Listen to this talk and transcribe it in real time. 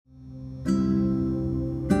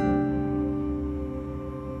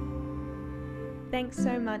Thanks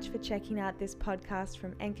so much for checking out this podcast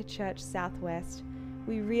from Anchor Church Southwest.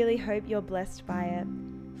 We really hope you're blessed by it.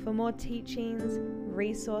 For more teachings,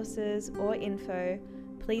 resources, or info,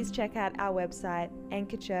 please check out our website,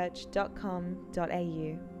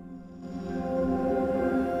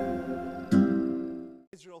 anchorchurch.com.au.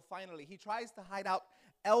 Israel finally. He tries to hide out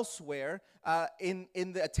elsewhere in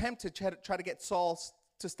the attempt to try to get Saul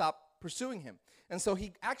to stop pursuing him. And so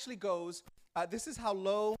he actually goes, this is how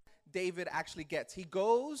low David actually gets. He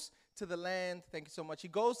goes to the land, thank you so much, he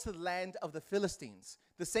goes to the land of the Philistines,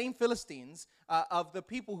 the same Philistines of the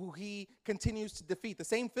people who he continues to defeat, the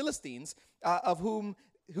same Philistines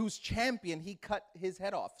whose champion he cut his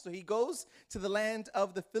head off. So he goes to the land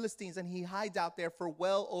of the Philistines and he hides out there for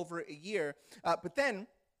well over a year. But then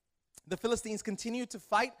the Philistines continue to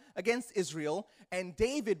fight against Israel, and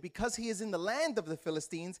David, because he is in the land of the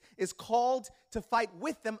Philistines, is called to fight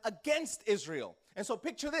with them against Israel. And so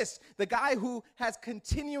picture this, the guy who has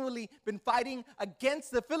continually been fighting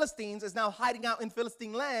against the Philistines is now hiding out in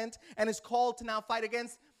Philistine land and is called to now fight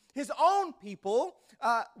against his own people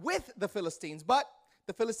with the Philistines. But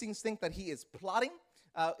the Philistines think that he is plotting.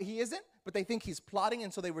 He isn't, but they think he's plotting,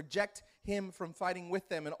 and so they reject him from fighting with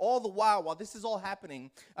them. And all the while this is all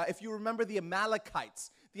happening, if you remember the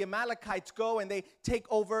Amalekites go and they take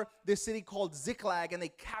over this city called Ziklag, and they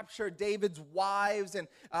capture David's wives, and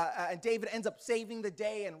David ends up saving the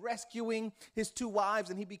day and rescuing his two wives,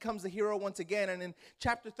 and he becomes the hero once again. And in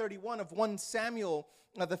chapter 31 of 1 Samuel,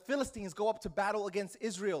 the Philistines go up to battle against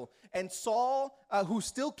Israel, and Saul, who's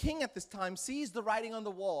still king at this time, sees the writing on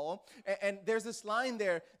the wall, and there's this line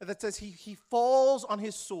there that says he falls on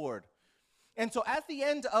his sword. And so at the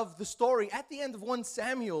end of the story, at the end of 1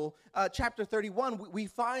 Samuel chapter 31, we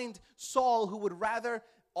find Saul, who would rather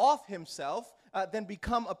off himself than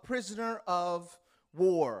become a prisoner of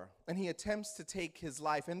war, and he attempts to take his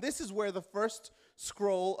life. And this is where the first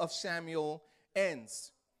scroll of Samuel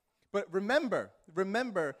ends. But remember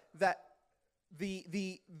that the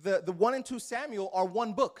 1 and 2 Samuel are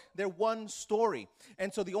one book. They're one story.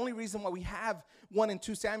 And so the only reason why we have 1 and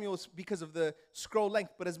 2 Samuel is because of the scroll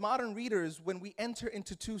length. But as modern readers, when we enter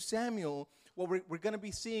into 2 Samuel, what we're going to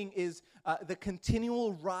be seeing is the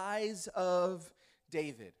continual rise of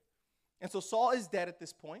David. And so Saul is dead at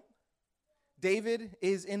this point. David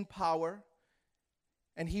is in power.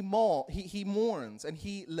 And he mourns and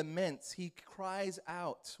he laments. He cries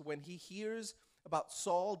out when he hears about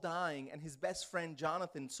Saul dying and his best friend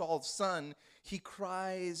Jonathan, Saul's son. He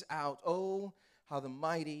cries out, "Oh, how the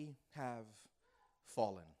mighty have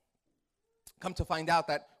fallen." Come to find out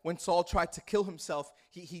that when Saul tried to kill himself,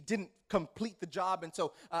 he didn't complete the job, and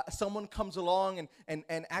so someone comes along and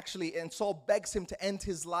Saul begs him to end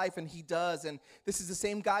his life, and he does. And this is the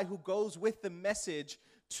same guy who goes with the message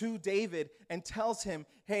to David and tells him,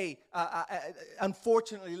 "Hey,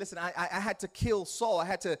 unfortunately, listen, I had to kill Saul. I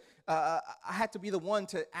had to be the one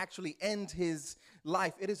to actually end his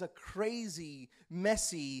life." It is a crazy,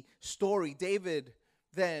 messy story. David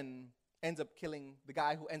then ends up killing the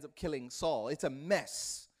guy who ends up killing Saul. It's a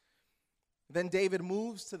mess. Then David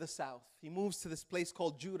moves to the south. He moves to this place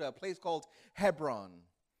called Judah, a place called Hebron.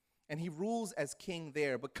 And he rules as king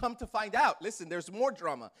there. But come to find out, listen, there's more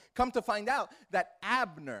drama. Come to find out that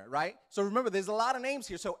Abner, right? So remember, there's a lot of names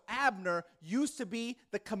here. So Abner used to be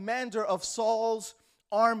the commander of Saul's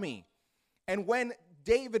army. And when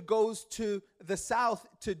David goes to the south,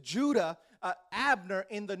 to Judah, Abner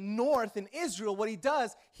in the north in Israel, what he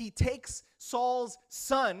does, he takes Saul's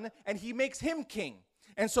son and he makes him king.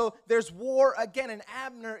 And so there's war again, and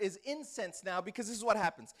Abner is incensed now because this is what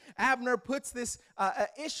happens. Abner puts this,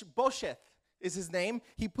 Ishbosheth is his name.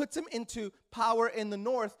 He puts him into power in the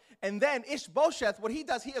north. And then Ishbosheth, what he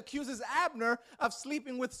does, he accuses Abner of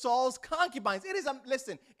sleeping with Saul's concubines. It is,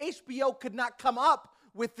 listen, HBO could not come up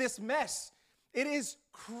with this mess. It is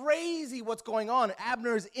crazy what's going on.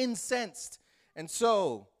 Abner is incensed. And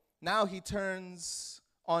so now he turns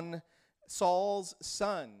on Saul's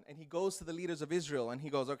son, and he goes to the leaders of Israel, and he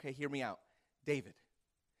goes, "Okay, hear me out, David."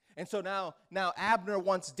 And so now Abner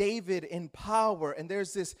wants David in power, and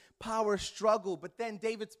there's this power struggle, but then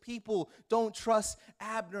David's people don't trust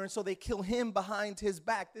Abner, and so they kill him behind his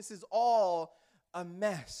back. This is all a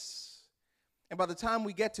mess. And by the time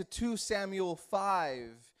we get to 2 Samuel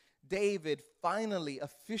 5, David finally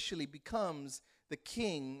officially becomes the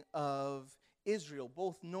king of Israel,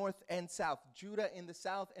 both north and south, Judah in the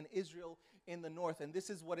south and Israel in the north. And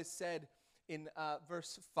this is what is said in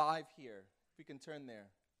verse 5 here. If we can turn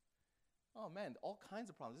there. Oh man, all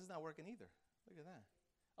kinds of problems. This is not working either. Look at that.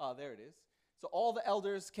 Oh, there it is. So all the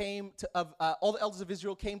elders of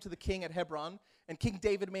Israel came to the king at Hebron, and King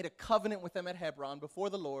David made a covenant with them at Hebron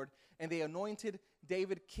before the Lord, and they anointed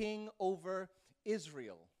David king over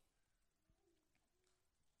Israel.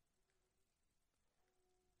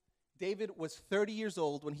 David was 30 years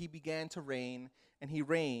old when he began to reign, and he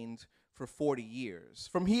reigned for 40 years.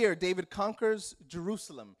 From here, David conquers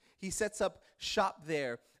Jerusalem. He sets up shop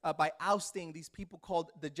there by ousting these people called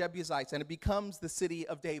the Jebusites, and it becomes the city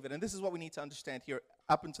of David. And this is what we need to understand here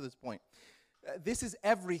up until this point. This is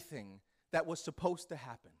everything that was supposed to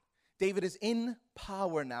happen. David is in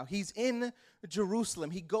power now. He's in Jerusalem.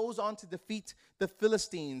 He goes on to defeat the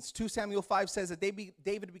Philistines. 2 Samuel 5 says that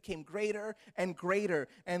David became greater and greater,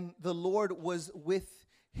 and the Lord was with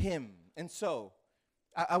him. And so,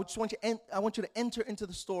 I want you to enter into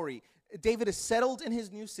the story. David is settled in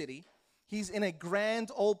his new city. He's in a grand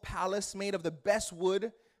old palace made of the best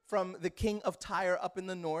wood from the king of Tyre up in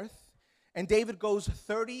the north. And David goes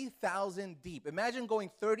 30,000 deep. Imagine going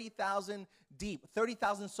 30,000 deep,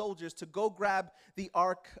 30,000 soldiers to go grab the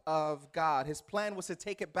Ark of God. His plan was to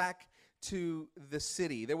take it back to the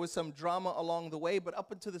city. There was some drama along the way, but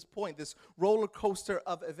up until this point, this roller coaster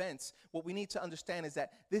of events, what we need to understand is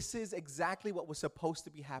that this is exactly what was supposed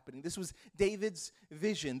to be happening. This was David's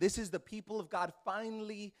vision. This is the people of God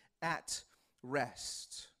finally at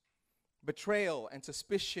rest. Betrayal and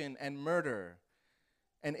suspicion and murder.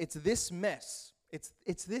 And it's this mess.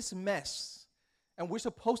 It's this mess. And we're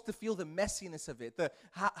supposed to feel the messiness of it.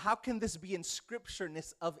 How can this be in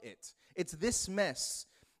scriptureness of it? It's this mess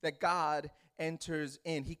that God enters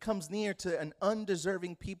in. He comes near to an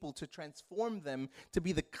undeserving people to transform them to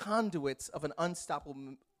be the conduits of an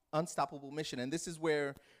unstoppable mission. And this is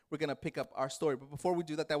where we're going to pick up our story. But before we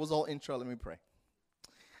do that, that was all intro. Let me pray.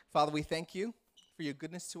 Father, we thank you for your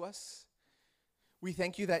goodness to us. We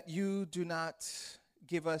thank you that you do not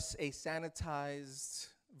give us a sanitized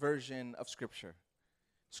version of Scripture.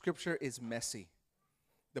 Scripture is messy.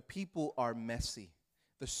 The people are messy.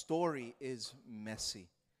 The story is messy.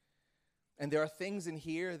 And there are things in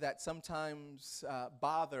here that sometimes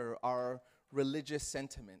bother our religious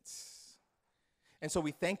sentiments. And so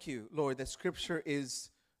we thank you, Lord, that Scripture is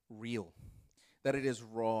real, that it is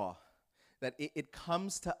raw, that it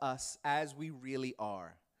comes to us as we really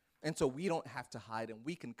are. And so we don't have to hide, and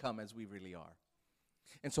we can come as we really are.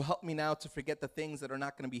 And so help me now to forget the things that are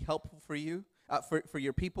not going to be helpful for you, for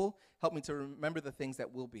your people. Help me to remember the things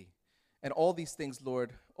that will be. And all these things,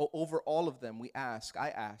 Lord, over all of them, I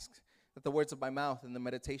ask, that the words of my mouth and the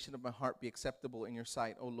meditation of my heart be acceptable in your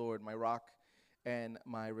sight, O Lord, my rock and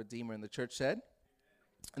my redeemer. And the church said?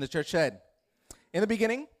 And the church said, in the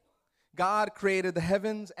beginning, God created the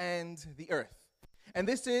heavens and the earth. And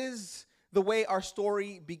this is the way our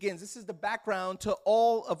story begins. This is the background to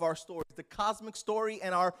all of our stories, the cosmic story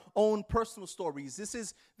and our own personal stories. This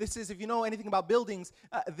is if you know anything about buildings,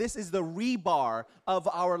 this is the rebar of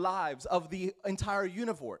our lives, of the entire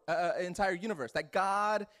universe that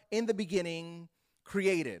God in the beginning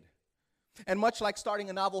created. And much like starting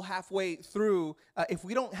a novel halfway through, if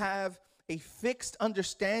we don't have a fixed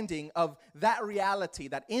understanding of that reality,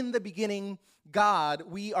 that in the beginning God,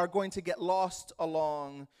 we are going to get lost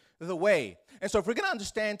along the way. And so if we're going to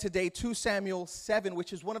understand today 2 Samuel 7,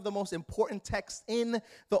 which is one of the most important texts in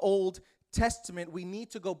the Old Testament, we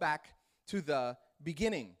need to go back to the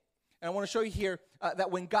beginning. And I want to show you here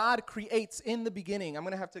that when God creates in the beginning, I'm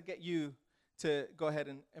going to have to get you to go ahead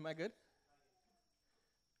and, am I good?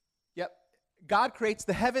 Yep. God creates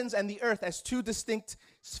the heavens and the earth as two distinct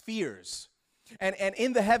spheres. And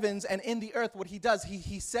in the heavens and in the earth, what he does,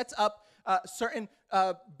 he sets up certain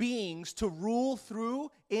beings to rule through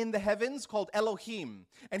in the heavens called Elohim.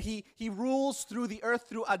 And he rules through the earth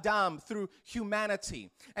through Adam, through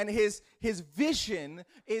humanity. And his vision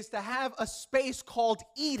is to have a space called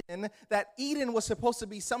Eden, that Eden was supposed to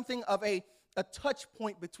be something of a touch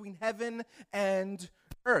point between heaven and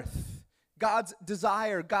earth. God's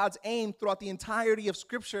desire, God's aim throughout the entirety of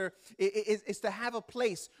Scripture is to have a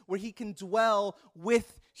place where he can dwell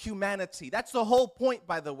with humanity. That's the whole point,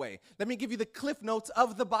 by the way. Let me give you the cliff notes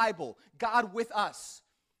of the Bible. God with us.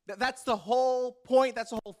 That's the whole point. That's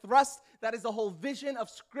the whole thrust. That is the whole vision of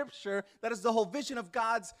Scripture. That is the whole vision of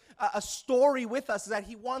God's a story with us, is that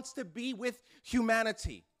he wants to be with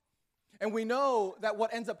humanity. And we know that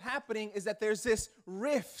what ends up happening is that there's this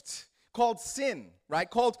rift called sin, right?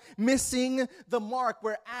 Called missing the mark,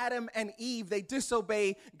 where Adam and Eve, they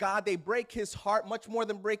disobey God. They break his heart, much more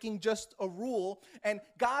than breaking just a rule. And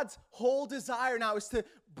God's whole desire now is to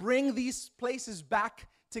bring these places back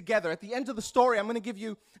together. At the end of the story, I'm going to give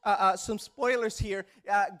you some spoilers here.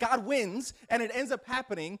 God wins, and it ends up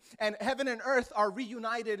happening, and heaven and earth are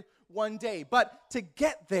reunited one day. But to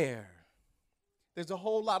get there, there's a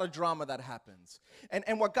whole lot of drama that happens.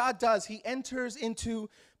 And what God does, he enters into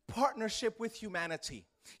partnership with humanity.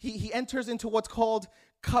 He enters into what's called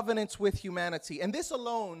covenants with humanity. And this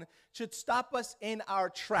alone should stop us in our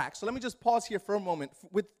tracks. So let me just pause here for a moment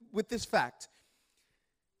with this fact.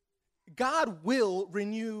 God will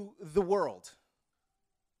renew the world.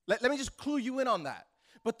 Let me just clue you in on that.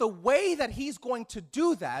 But the way that he's going to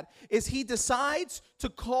do that is he decides to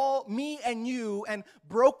call me and you and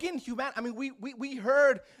broken humanity. I mean, we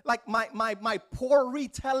heard like my poor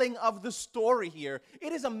retelling of the story here.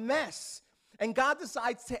 It is a mess. And God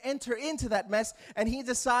decides to enter into that mess, and he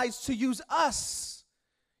decides to use us.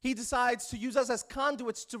 He decides to use us as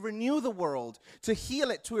conduits to renew the world, to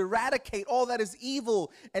heal it, to eradicate all that is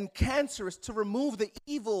evil and cancerous, to remove the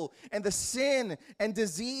evil and the sin and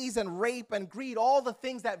disease and rape and greed, all the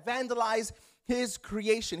things that vandalize his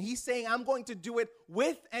creation. He's saying, I'm going to do it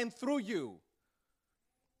with and through you.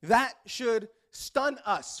 That should stun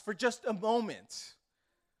us for just a moment.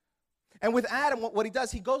 And with Adam, what he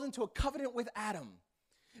does, he goes into a covenant with Adam.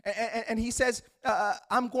 And he says,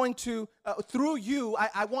 I'm going to, through you,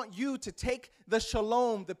 I want you to take the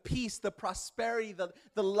shalom, the peace, the prosperity,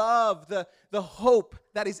 the love, the hope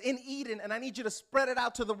that is in Eden, and I need you to spread it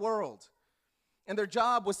out to the world. And their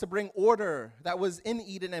job was to bring order that was in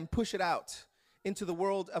Eden and push it out into the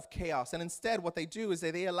world of chaos. And instead, what they do is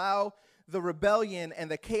they allow the rebellion and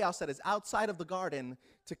the chaos that is outside of the garden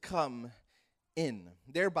to come in,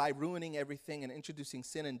 thereby ruining everything and introducing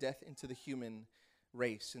sin and death into the human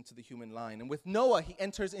race, into the human line. And with Noah, he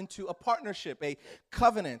enters into a partnership, a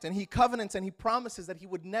covenant, and he covenants and he promises that he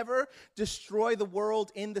would never destroy the world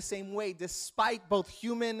in the same way, despite both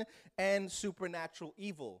human and supernatural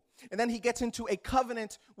evil. And then he gets into a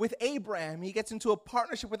covenant with Abraham. He gets into a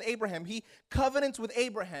partnership with Abraham. He covenants with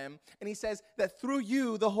Abraham, and he says that through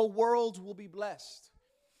you, the whole world will be blessed.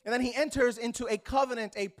 And then he enters into a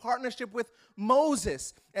covenant, a partnership with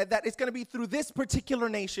Moses, that it's going to be through this particular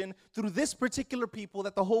nation, through this particular people,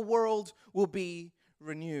 that the whole world will be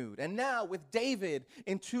renewed. And now with David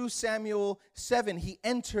in 2 Samuel 7, he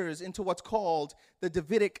enters into what's called the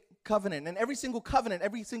Davidic covenant. And every single covenant,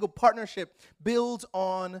 every single partnership builds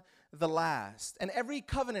on the last. And every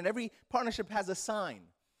covenant, every partnership has a sign.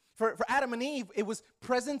 For Adam and Eve, it was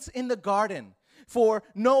presence in the garden. For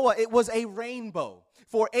Noah, it was a rainbow.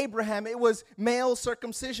 For Abraham, it was male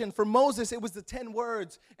circumcision. For Moses, it was the 10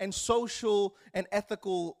 words and social and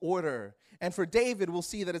ethical order. And for David, we'll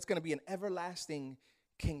see that it's going to be an everlasting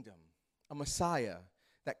kingdom, a Messiah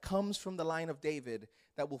that comes from the line of David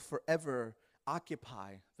that will forever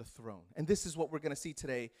occupy the throne. And this is what we're going to see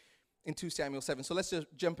today in 2 Samuel 7. So let's just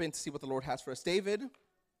jump in to see what the Lord has for us. David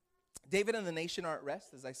and the nation are at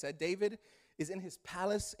rest, as I said. David is in his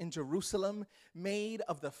palace in Jerusalem, made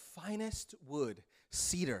of the finest wood,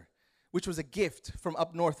 cedar, which was a gift from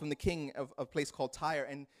up north from the king of a place called Tyre.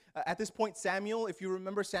 And at this point, Samuel, if you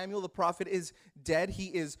remember, Samuel the prophet is dead. He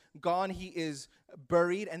is gone. He is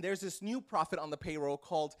buried. And there's this new prophet on the payroll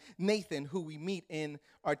called Nathan, who we meet in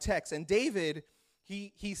our text. And David,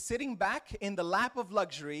 he's sitting back in the lap of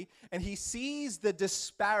luxury, and he sees the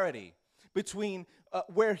disparity between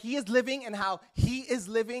where he is living and how he is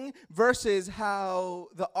living versus how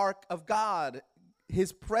the ark of God,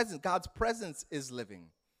 his presence, God's presence is living.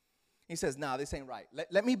 He says, nah, this ain't right.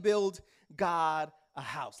 Let me build God a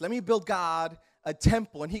house. Let me build God a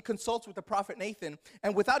temple. And he consults with the prophet Nathan.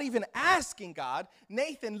 And without even asking God,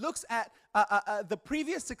 Nathan looks at the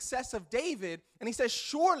previous success of David, and he says,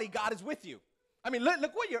 surely God is with you. I mean,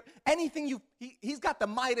 look what he's got the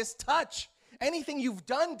Midas touch. Anything you've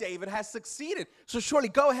done, David, has succeeded. So surely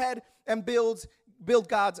go ahead and build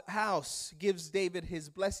God's house. Gives David his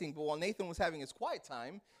blessing. But while Nathan was having his quiet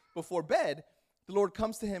time before bed, the Lord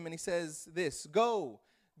comes to him and he says this, Go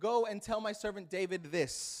and tell my servant David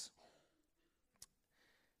this.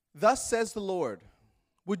 Thus says the Lord,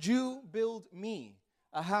 would you build me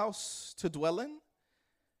a house to dwell in?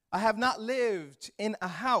 I have not lived in a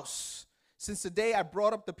house since the day I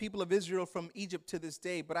brought up the people of Israel from Egypt to this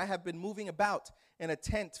day, but I have been moving about in a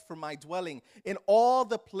tent for my dwelling in all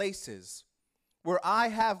the places where I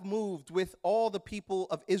have moved with all the people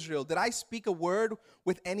of Israel. Did I speak a word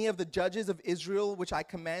with any of the judges of Israel,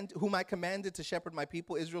 whom I commanded to shepherd my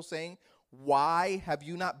people Israel, saying, why have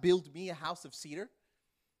you not built me a house of cedar?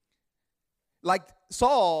 Like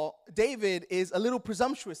Saul, David is a little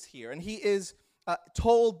presumptuous here, and he is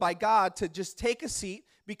told by God to just take a seat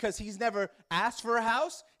because he's never asked for a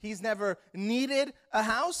house. He's never needed a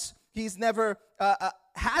house. He's never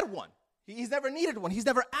had one. He's never needed one. He's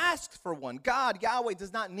never asked for one. God, Yahweh,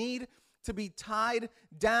 does not need to be tied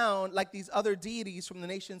down like these other deities from the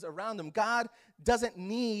nations around him. God doesn't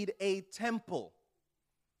need a temple.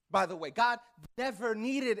 By the way, God never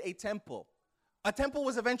needed a temple. A temple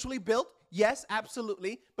was eventually built, yes,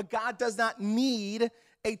 absolutely, but God does not need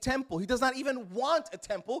a temple. He does not even want a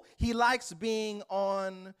temple. He likes being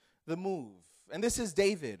on the move. And this is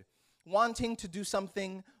David wanting to do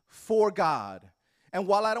something for God. And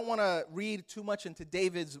while I don't want to read too much into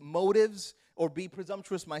David's motives or be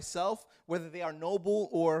presumptuous myself, whether they are noble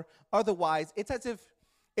or otherwise, it's as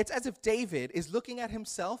if David is looking at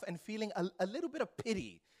himself and feeling a little bit of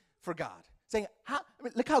pity for God, saying,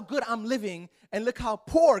 look how good I'm living, and look how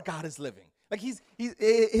poor God is living. Like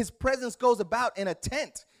his presence goes about in a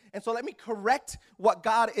tent. And so let me correct what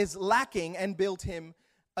God is lacking and build him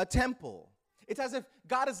a temple. It's as if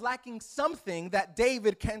God is lacking something that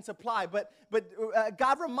David can supply. But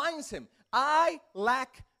God reminds him, I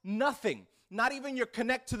lack nothing. Not even your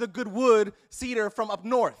connect to the good wood cedar from up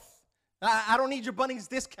north. I don't need your Bunnings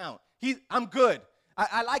discount. I'm good.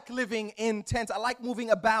 I like living in tents. I like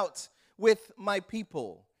moving about with my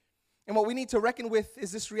people. And what we need to reckon with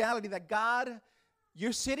is this reality that God,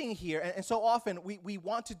 you're sitting here, and so often we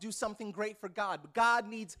want to do something great for God, but God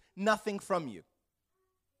needs nothing from you.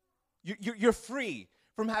 You're free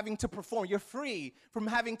from having to perform. You're free from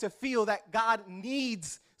having to feel that God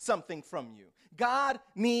needs something from you. God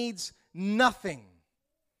needs nothing.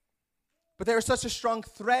 But there is such a strong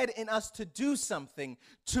thread in us to do something,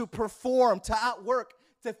 to perform, to outwork,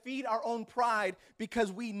 to feed our own pride,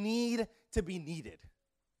 because we need to be needed,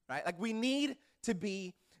 right? Like we need to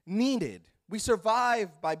be needed. We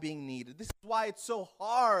survive by being needed. This is why it's so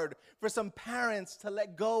hard for some parents to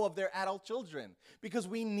let go of their adult children, because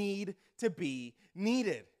we need to be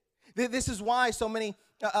needed. This is why so many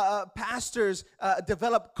pastors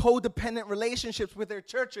develop codependent relationships with their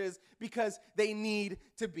churches, because they need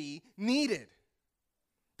to be needed.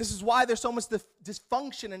 This is why there's so much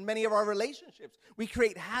dysfunction in many of our relationships. We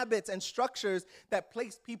create habits and structures that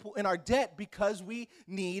place people in our debt because we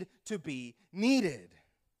need to be needed.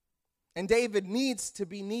 And David needs to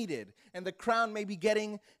be needed. And the crown may be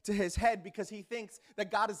getting to his head because he thinks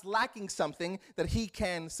that God is lacking something that he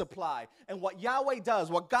can supply. And what Yahweh does,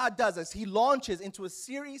 what God does, is he launches into a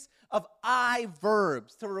series of I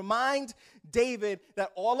verbs to remind David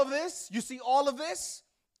that all of this, you see all of this,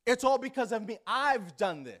 it's all because of me. I've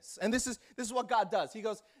done this. And this is what God does. He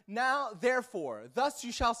goes, now therefore, thus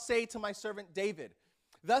you shall say to my servant David,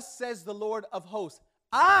 thus says the Lord of hosts,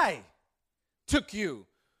 I took you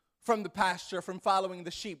from the pasture, from following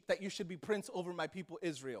the sheep, that you should be prince over my people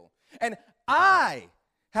Israel. And I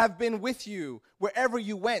have been with you wherever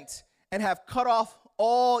you went, and have cut off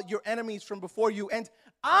all your enemies from before you. And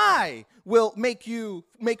I will make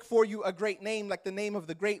for you a great name, like the name of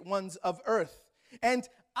the great ones of earth. And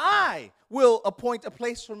I will appoint a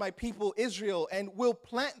place for my people Israel, and will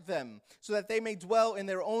plant them, so that they may dwell in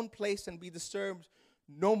their own place and be disturbed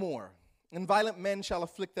no more. And violent men shall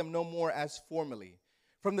afflict them no more as formerly.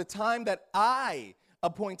 From the time that I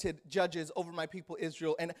appointed judges over my people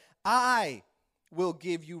Israel, and I will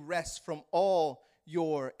give you rest from all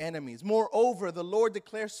your enemies. Moreover, the Lord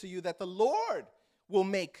declares to you that the Lord will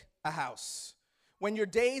make a house. When your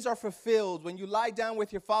days are fulfilled, when you lie down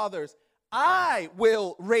with your fathers, I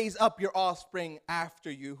will raise up your offspring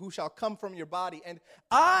after you, who shall come from your body, and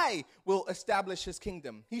I will establish his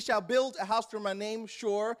kingdom. He shall build a house for my name,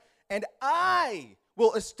 sure, and I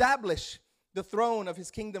will establish the throne of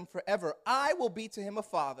his kingdom forever. I will be to him a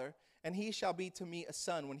father, and he shall be to me a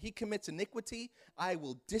son. When he commits iniquity, I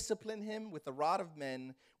will discipline him with the rod of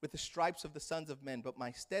men, with the stripes of the sons of men. But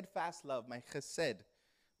my steadfast love, my chesed,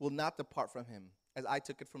 will not depart from him, as I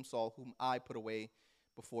took it from Saul, whom I put away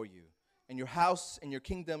before you. And your house and your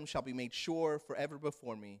kingdom shall be made sure forever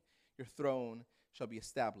before me. Your throne shall be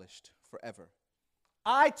established forever.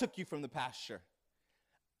 I took you from the pasture.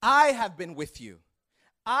 I have been with you.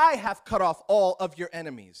 I have cut off all of your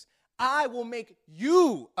enemies. I will make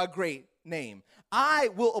you a great name. I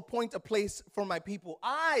will appoint a place for my people.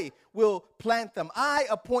 I will plant them. I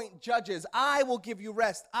appoint judges. I will give you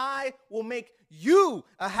rest. I will make you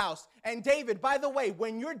a house. And David, by the way,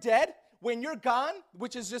 when you're dead, when you're gone,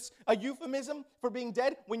 which is just a euphemism for being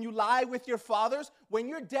dead, when you lie with your fathers, when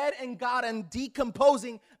you're dead and gone and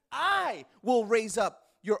decomposing, I will raise up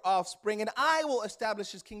your offspring, and I will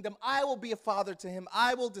establish his kingdom. I will be a father to him.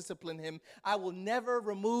 I will discipline him. I will never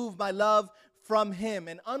remove my love from him.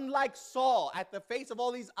 And unlike Saul, at the face of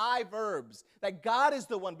all these I verbs, that God is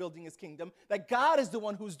the one building his kingdom, that God is the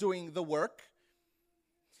one who's doing the work.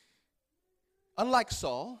 Unlike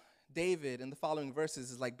Saul, David in the following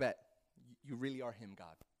verses is like, bet, you really are him,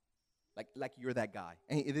 God. Like you're that guy.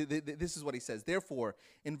 And this is what he says. Therefore,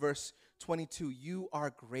 in verse 22, you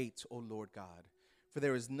are great, O Lord God, for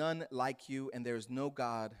there is none like you, and there is no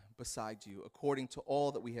God beside you, according to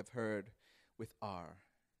all that we have heard with our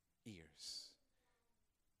ears.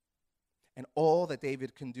 And all that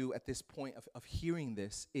David can do at this point of hearing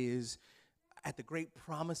this is, at the great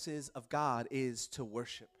promises of God, is to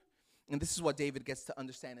worship. And this is what David gets to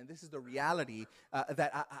understand. And this is the reality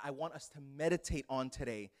that I want us to meditate on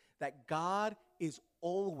today. That God is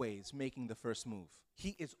always making the first move.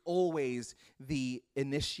 He is always the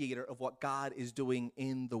initiator of what God is doing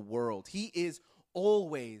in the world. He is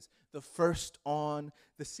always the first on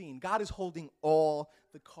the scene. God is holding all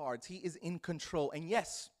the cards. He is in control. And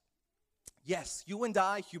yes, you and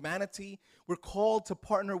I, humanity, we're called to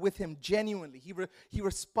partner with him genuinely. He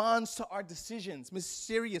responds to our decisions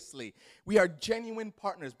mysteriously. We are genuine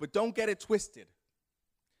partners, but don't get it twisted.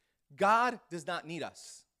 God does not need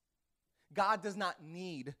us. God does not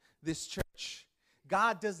need this church.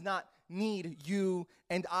 God does not need you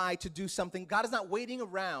and I to do something. God is not waiting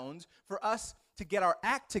around for us to get our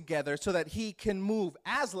act together so that he can move.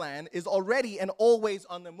 Aslan is already and always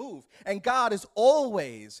on the move. And God is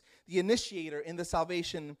always the initiator in the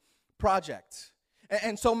salvation project.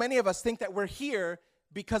 And so many of us think that we're here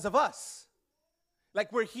because of us.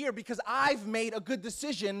 Like we're here because I've made a good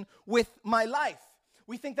decision with my life.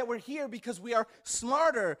 We think that we're here because we are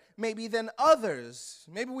smarter maybe than others.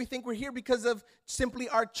 Maybe we think we're here because of simply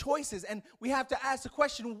our choices. And we have to ask the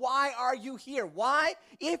question, why are you here? Why?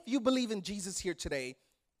 If you believe in Jesus here today,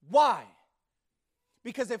 why?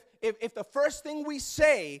 Because if the first thing we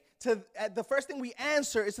say, the first thing we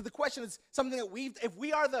answer is to the question is something that if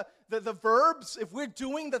we are the verbs, if we're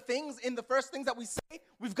doing the things in the first things that we say,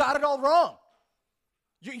 we've got it all wrong.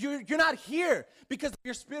 You're not here because of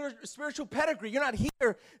your spiritual pedigree. You're not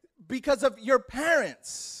here because of your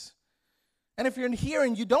parents. And if you're here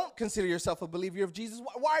and you don't consider yourself a believer of Jesus,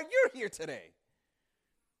 why are you here today?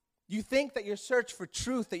 You think that your search for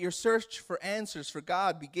truth, that your search for answers for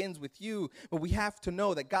God begins with you, but we have to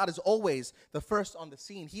know that God is always the first on the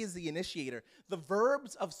scene. He is the initiator. The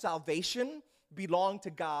verbs of salvation belong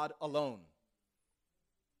to God alone.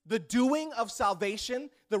 The doing of salvation,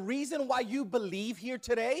 the reason why you believe here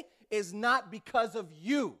today is not because of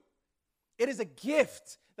you. It is a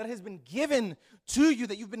gift that has been given to you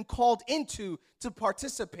that you've been called into to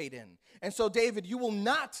participate in. And so, David, you will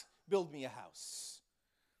not build me a house.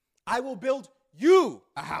 I will build you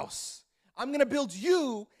a house. I'm going to build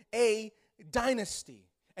you a dynasty.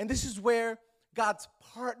 And this is where God's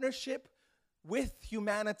partnership with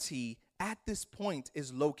humanity at this point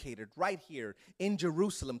is located right here in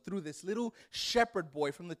Jerusalem through this little shepherd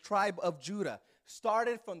boy from the tribe of Judah.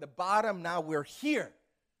 Started from the bottom, now we're here.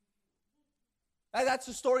 That's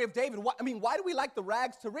the story of David. Why do we like the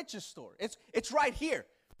rags to riches story? It's right here.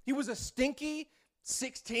 He was a stinky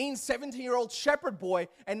 16, 17-year-old shepherd boy,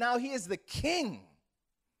 and now he is the king.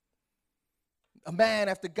 A man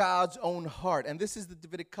after God's own heart. And this is the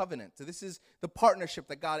Davidic covenant. So this is the partnership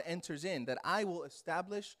that God enters in, that I will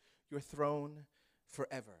establish your throne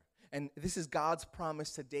forever. And this is God's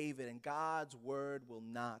promise to David, and God's word will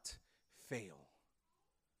not fail.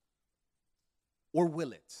 Or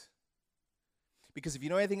will it? Because if you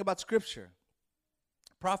know anything about Scripture,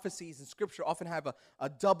 prophecies in Scripture often have a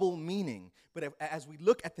double meaning. But as we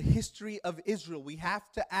look at the history of Israel, we have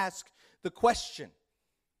to ask the question,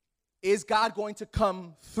 is God going to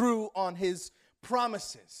come through on his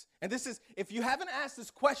promises? And this is, if you haven't asked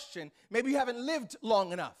this question, maybe you haven't lived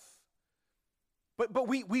long enough. But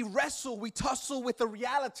we wrestle, we tussle with the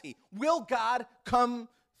reality. Will God come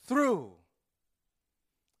through?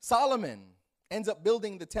 Solomon ends up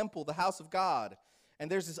building the temple, the house of God. And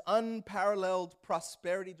there's this unparalleled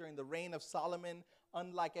prosperity during the reign of Solomon,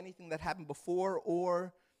 unlike anything that happened before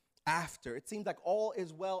or after. It seems like all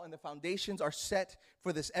is well and the foundations are set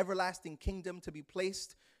for this everlasting kingdom to be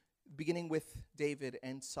placed, beginning with David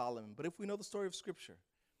and Solomon. But if we know the story of Scripture,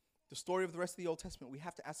 the story of the rest of the Old Testament, we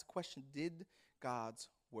have to ask the question, did God's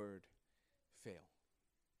word fail?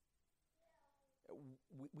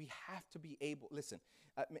 We have to be able, listen,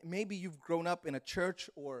 maybe you've grown up in a church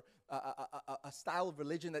or a style of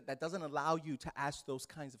religion that doesn't allow you to ask those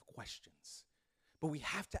kinds of questions. But we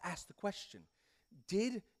have to ask the question,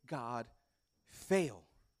 did God fail?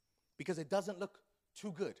 Because it doesn't look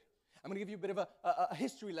too good. I'm going to give you a bit of a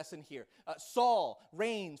history lesson here. Saul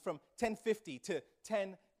reigned from 1050 to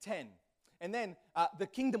 1010. And then the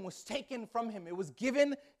kingdom was taken from him. It was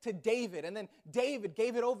given to David. And then David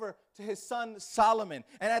gave it over to his son Solomon.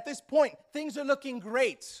 And at this point, things are looking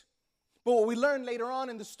great. But what we learn later on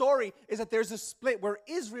in the story is that there's a split where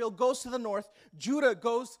Israel goes to the north, Judah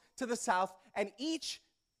goes to the south, and each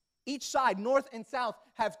side, north and south,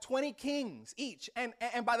 have 20 kings each. And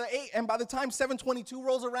by the time 722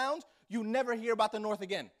 rolls around, you never hear about the north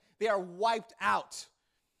again. They are wiped out.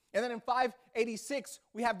 And then in 586,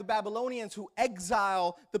 we have the Babylonians who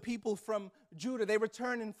exile the people from Judah. They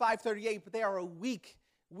return in 538, but they are a weak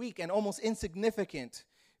and almost insignificant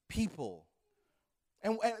people.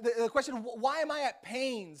 And the question, why am I at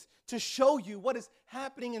pains to show you what is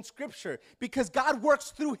happening in Scripture? Because God works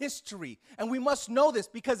through history, and we must know this,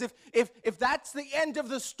 because if that's the end of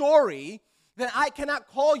the story, then I cannot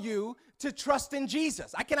call you to trust in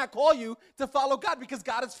Jesus. I cannot call you to follow God, because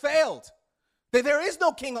God has failed. There is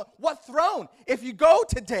no king. What throne? If you go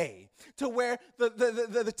today to where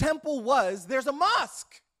the temple was, there's a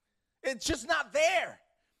mosque. It's just not there.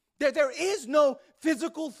 There is no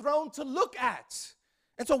physical throne to look at.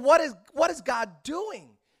 And so what is God doing?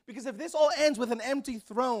 Because if this all ends with an empty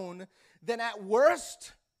throne, then at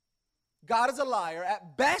worst, God is a liar.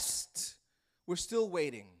 At best, we're still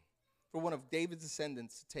waiting for one of David's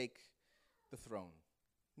descendants to take the throne.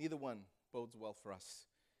 Neither one bodes well for us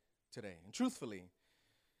today. And truthfully,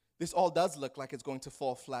 this all does look like it's going to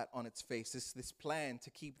fall flat on its face, this plan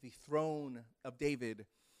to keep the throne of David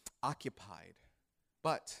occupied.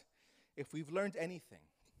 But if we've learned anything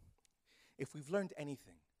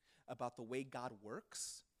about the way God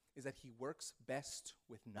works, is that he works best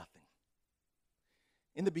with nothing.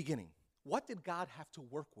 In the beginning, what did God have to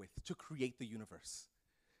work with to create the universe?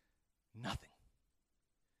 Nothing.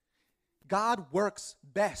 God works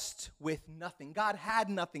best with nothing. God had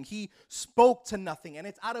nothing. He spoke to nothing. And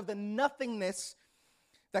it's out of the nothingness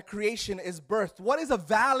that creation is birthed. What is a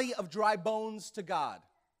valley of dry bones to God?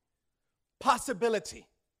 Possibility.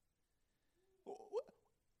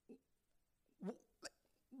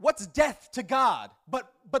 What's death to God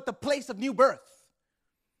but the place of new birth?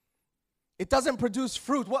 It doesn't produce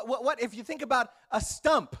fruit. What if you think about a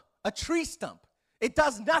stump, a tree stump? It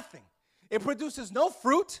does nothing. It produces no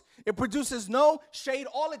fruit. It produces no shade.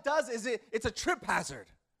 All it does is it's a trip hazard.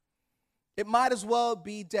 It might as well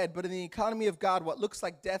be dead. But in the economy of God, what looks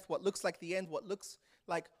like death, what looks like the end, what looks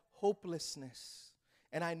like hopelessness.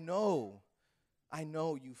 And I know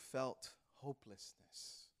you felt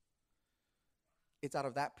hopelessness. It's out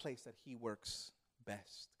of that place that he works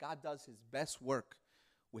best. God does his best work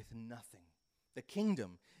with nothing. The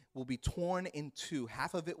kingdom will be torn in two.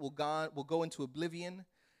 Half of it will go into oblivion,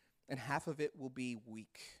 and half of it will be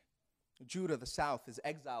weak. Judah, the south, is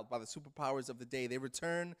exiled by the superpowers of the day. They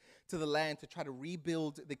return to the land to try to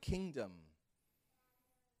rebuild the kingdom.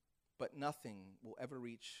 But nothing will ever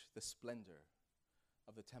reach the splendor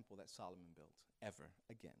of the temple that Solomon built, ever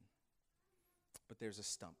again. But there's a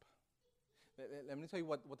stump. Let me tell you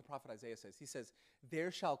what the prophet Isaiah says. He says,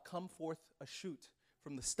 "There shall come forth a shoot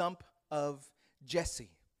from the stump of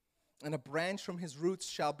Jesse, and a branch from his roots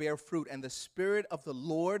shall bear fruit, and the Spirit of the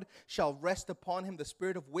Lord shall rest upon him, the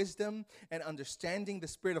Spirit of wisdom and understanding, the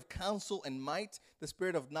Spirit of counsel and might, the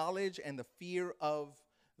Spirit of knowledge and the fear of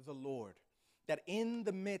the Lord." That in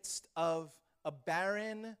the midst of a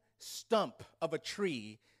barren stump of a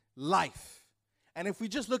tree, life. And if we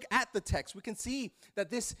just look at the text, we can see that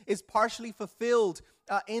this is partially fulfilled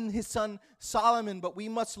in his son Solomon, but we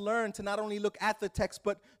must learn to not only look at the text,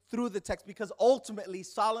 but through the text, because ultimately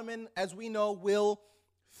Solomon, as we know, will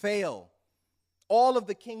fail. All of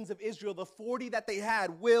the kings of Israel, the 40 that they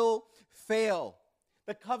had, will fail.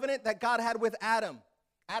 The covenant that God had with Adam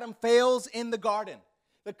fails in the garden.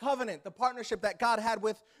 The covenant, the partnership that God had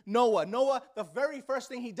with Noah. Noah, the very first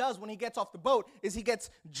thing he does when he gets off the boat is he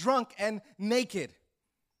gets drunk and naked.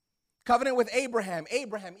 Covenant with Abraham,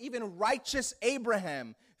 even righteous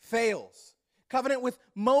Abraham fails. Covenant with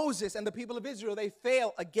Moses and the people of Israel, they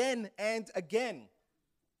fail again and again.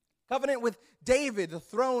 Covenant with David, the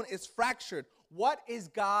throne is fractured. What is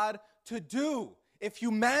God to do if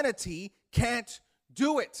humanity can't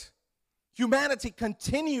do it? Humanity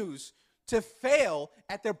continues to fail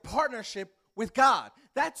at their partnership with God.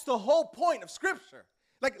 That's the whole point of Scripture.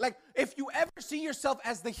 Like if you ever see yourself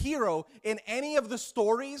as the hero in any of the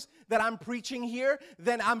stories that I'm preaching here,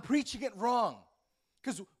 then I'm preaching it wrong.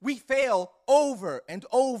 Because we fail over and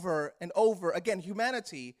over and over again.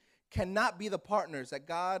 Humanity cannot be the partners that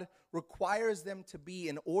God requires them to be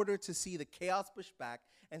in order to see the chaos pushed back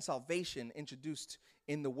and salvation introduced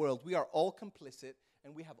in the world. We are all complicit,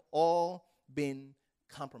 and we have all been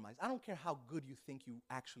compromised. I don't care how good you think you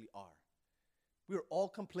actually are. We're all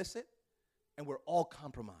complicit, and we're all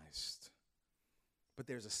compromised. But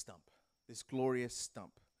there's a stump, this glorious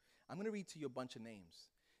stump. I'm going to read to you a bunch of names.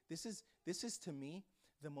 This is to me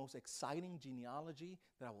the most exciting genealogy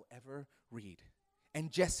that I will ever read.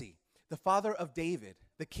 And Jesse, the father of David,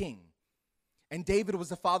 the king. And David was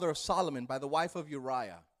the father of Solomon by the wife of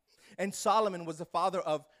Uriah. And Solomon was the father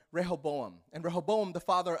of Rehoboam. And Rehoboam the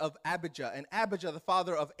father of Abijah. And Abijah the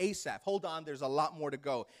father of Asaph. Hold on, there's a lot more to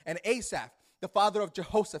go. And Asaph the father of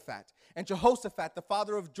Jehoshaphat. And Jehoshaphat the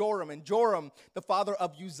father of Joram. And Joram the father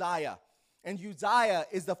of Uzziah. And Uzziah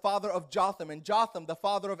is the father of Jotham, and Jotham the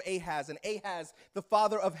father of Ahaz, and Ahaz the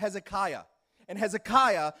father of Hezekiah. And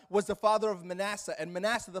Hezekiah was the father of Manasseh, and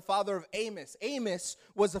Manasseh the father of Amos. Amos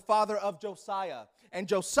was the father of Josiah, and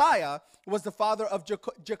Josiah was the father of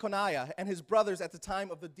Jeconiah and his brothers at the time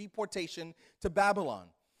of the deportation to Babylon.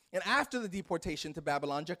 And after the deportation to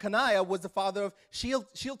Babylon, Jeconiah was the father of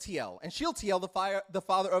Shealtiel, and Shealtiel the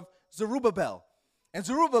father of Zerubbabel. And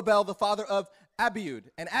Zerubbabel the father of Abiud,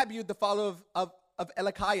 and Abiud the father of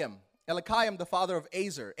Eliakim. Eliakim the father of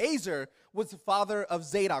Azer. Azer was the father of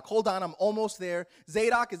Zadok. Hold on, I'm almost there.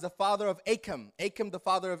 Zadok is the father of Achim. Achim the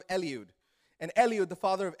father of Eliud. And Eliud the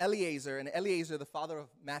father of Eleazar. And Eleazar the father of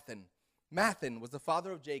Mathan. Mathan was the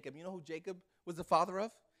father of Jacob. You know who Jacob was the father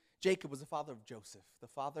of? Jacob was the father of Joseph,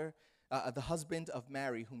 the husband of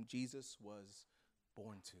Mary, whom Jesus was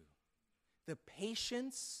born to. The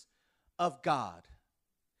patience of God.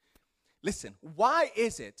 Listen, why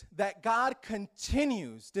is it that God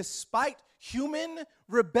continues, despite human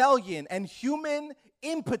rebellion and human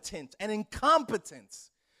impotence and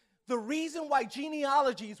incompetence? The reason why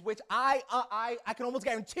genealogies, which I can almost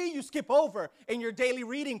guarantee you skip over in your daily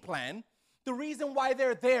reading plan, the reason why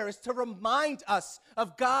they're there is to remind us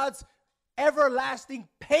of God's everlasting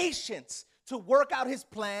patience to work out his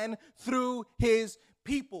plan through his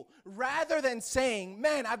people. Rather than saying,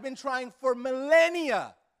 man, I've been trying for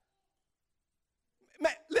millennia.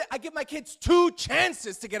 Man, I give my kids 2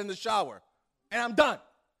 chances to get in the shower, and I'm done.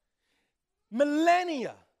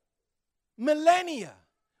 Millennia.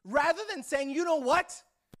 Rather than saying, you know what?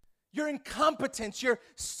 Your incompetence, your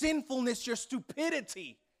sinfulness, your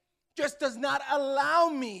stupidity just does not allow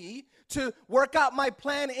me to work out my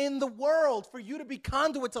plan in the world for you to be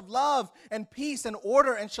conduits of love and peace and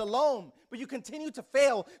order and shalom. But you continue to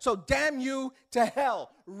fail, so damn you to hell.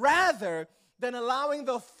 Rather than allowing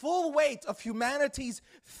the full weight of humanity's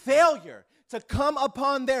failure to come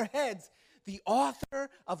upon their heads, the author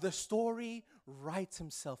of the story writes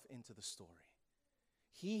himself into the story.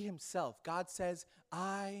 He himself, God says,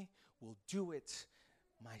 I will do it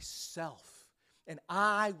myself, and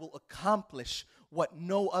I will accomplish what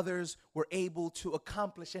no others were able to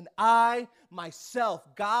accomplish, and I myself,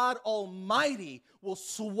 God Almighty, will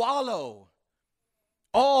swallow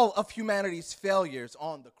all of humanity's failures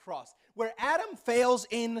on the cross. Where Adam fails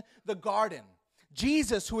in the garden,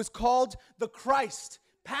 Jesus, who is called the Christ,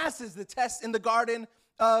 passes the test in the Garden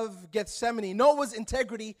of Gethsemane. Noah's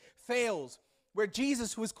integrity fails. Where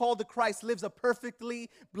Jesus, who is called the Christ, lives a perfectly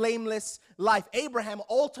blameless life. Abraham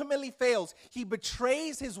ultimately fails. He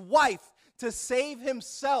betrays his wife to save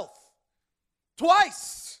himself.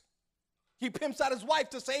 Twice. He pimps out his wife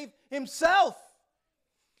to save himself.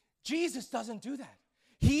 Jesus doesn't do that.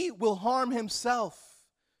 He will harm himself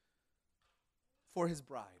for his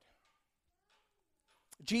bride.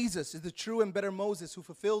 Jesus is the true and better Moses who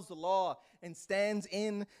fulfills the law and stands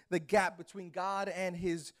in the gap between God and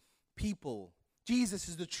his people. Jesus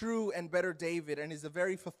is the true and better David and is the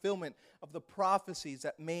very fulfillment of the prophecies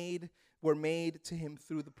that were made to him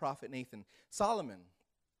through the prophet Nathan. Solomon,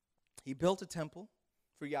 he built a temple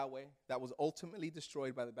for Yahweh that was ultimately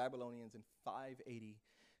destroyed by the Babylonians in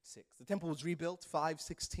 586. The temple was rebuilt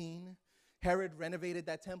 516. Herod renovated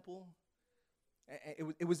that temple.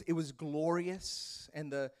 It was glorious,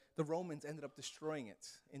 and the Romans ended up destroying it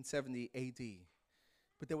in 70 A.D.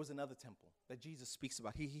 But there was another temple that Jesus speaks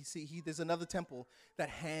about. There's another temple that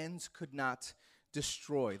hands could not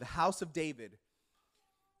destroy. The house of David.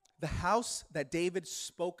 The house that David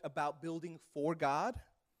spoke about building for God.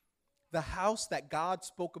 The house that God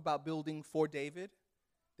spoke about building for David.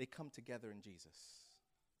 They come together in Jesus.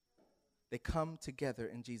 They come together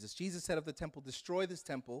in Jesus. Jesus said of the temple, destroy this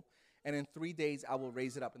temple, and in 3 days I will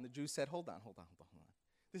raise it up. And the Jews said, hold on.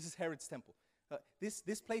 This is Herod's temple.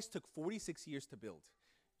 This place took 46 years to build.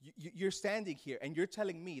 You're standing here and you're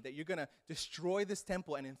telling me that you're going to destroy this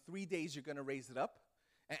temple and in 3 days you're going to raise it up?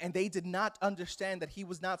 And they did not understand that he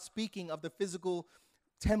was not speaking of the physical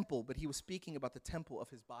temple, but he was speaking about the temple of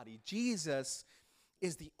his body. Jesus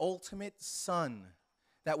is the ultimate son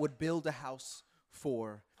that would build a house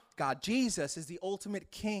for God. Jesus is the ultimate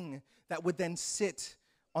king that would then sit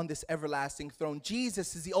on this everlasting throne.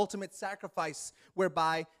 Jesus is the ultimate sacrifice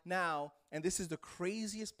whereby now, and this is the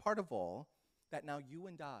craziest part of all, that now you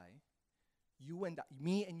and I, You and I,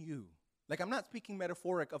 me and you. Like, I'm not speaking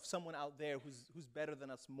metaphoric of someone out there who's better than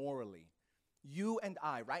us morally. You and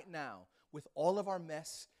I, right now, with all of our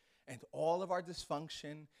mess and all of our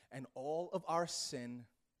dysfunction and all of our sin,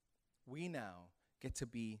 we now get to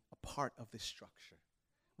be a part of this structure.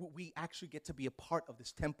 We actually get to be a part of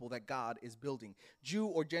this temple that God is building. Jew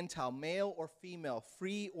or Gentile, male or female,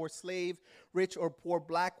 free or slave, rich or poor,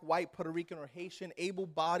 black, white, Puerto Rican or Haitian,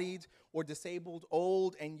 able-bodied or disabled,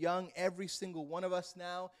 old and young, every single one of us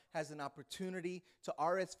now has an opportunity to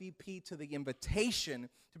RSVP to the invitation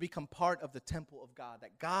to become part of the temple of God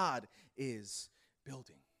that God is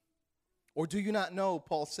building. Or do you not know,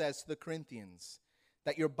 Paul says to the Corinthians,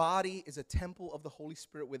 that your body is a temple of the Holy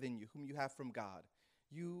Spirit within you, whom you have from God?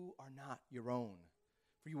 You are not your own,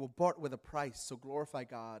 for you were bought with a price, so glorify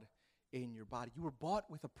God in your body. You were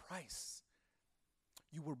bought with a price.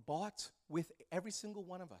 You were bought with, every single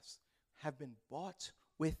one of us have been bought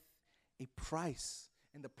with a price.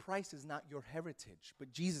 And the price is not your heritage,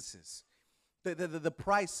 but Jesus's. The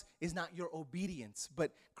price is not your obedience,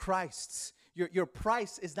 but Christ's. Your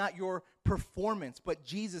price is not your performance, but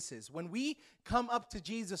Jesus's. When we come up to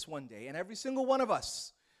Jesus one day, and every single one of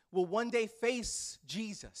us will one day face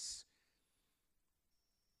Jesus,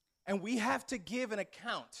 and we have to give an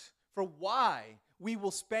account for why we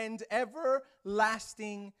will spend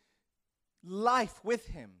everlasting life with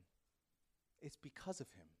him, it's because of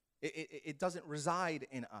him. It doesn't reside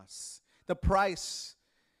in us. The price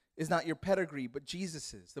is not your pedigree, but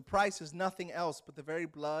Jesus's. The price is nothing else but the very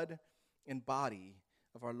blood and body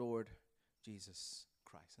of our Lord Jesus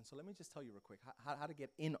Christ. And so let me just tell you real quick how to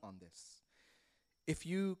get in on this. If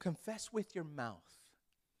you confess with your mouth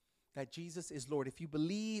that Jesus is Lord, if you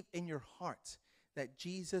believe in your heart that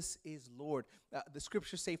Jesus is Lord, the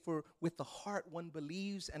scriptures say, for with the heart one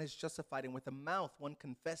believes and is justified, and with the mouth one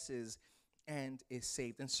confesses and is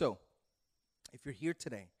saved. And so, if you're here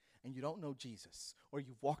today and you don't know Jesus, or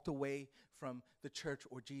you've walked away from the church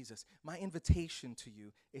or Jesus, my invitation to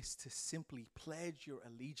you is to simply pledge your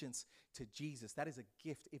allegiance to Jesus. That is a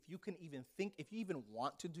gift. If you can even think, if you even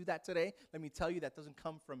want to do that today, let me tell you, that doesn't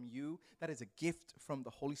come from you. That is a gift from the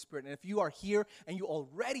Holy Spirit. And if you are here and you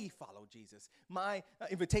already follow Jesus, my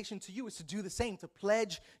invitation to you is to do the same, to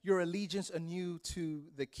pledge your allegiance anew to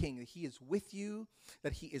the King, that he is with you,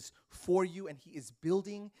 that he is for you, and he is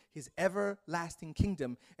building his everlasting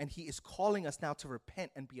kingdom, and he is calling us now to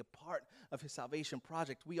repent and be a part of his salvation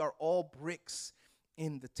project. We are all bricks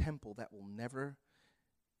in the temple that will never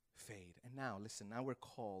fade. And now, listen, now we're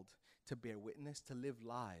called to bear witness, to live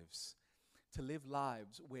lives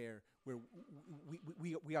where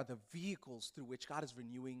we are the vehicles through which God is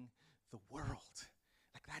renewing the world.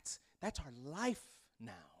 Like that's our life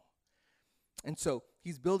now. And so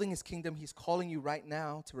he's building his kingdom. He's calling you right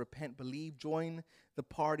now to repent, believe, join the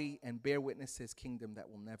party, and bear witness to his kingdom that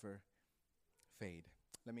will never fade.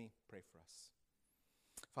 Let me pray for us.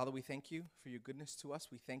 Father, we thank you for your goodness to us.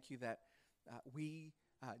 We thank you that we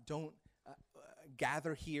don't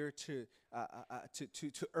gather here to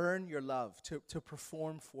earn your love, to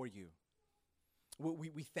perform for you.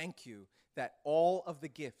 We thank you that all of the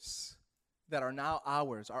gifts that are now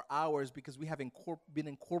ours are ours because we have been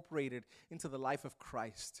incorporated into the life of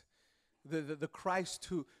Christ. The Christ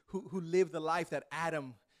who lived the life that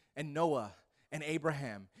Adam and Noah and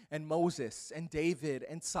Abraham and Moses and David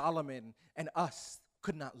and Solomon and us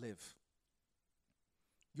could not live.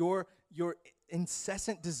 Your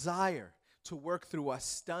incessant desire to work through us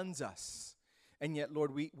stuns us. And yet,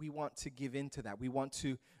 Lord, we want to give into that. We want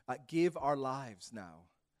to give our lives now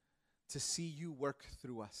to see you work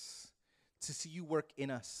through us, to see you work in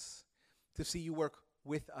us, to see you work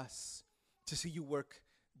with us, to see you work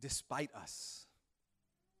despite us.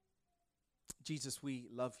 Jesus, we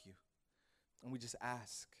love you. And we just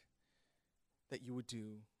ask that you would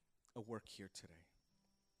do a work here today.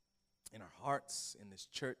 In our hearts, in this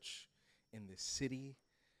church, in this city,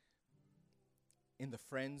 in the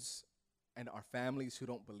friends and our families who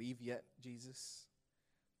don't believe yet, Jesus.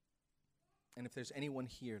 And if there's anyone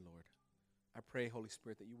here, Lord, I pray, Holy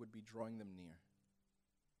Spirit, that you would be drawing them near.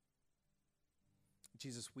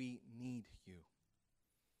 Jesus, we need you.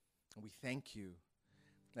 And we thank you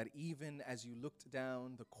that even as you looked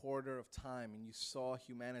down the corridor of time and you saw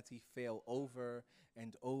humanity fail over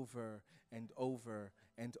and over and over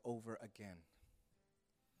and over again,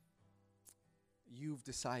 you've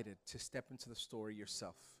decided to step into the story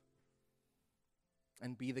yourself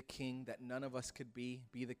and be the king that none of us could be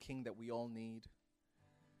the king that we all need.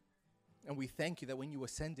 And we thank you that when you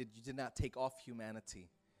ascended, you did not take off humanity,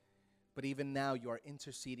 but even now you are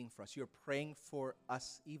interceding for us. You're praying for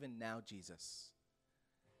us even now, Jesus.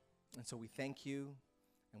 And so we thank you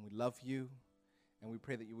and we love you And we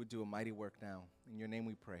pray that you would do a mighty work now. In your name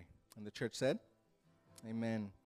we pray. And the church said, amen.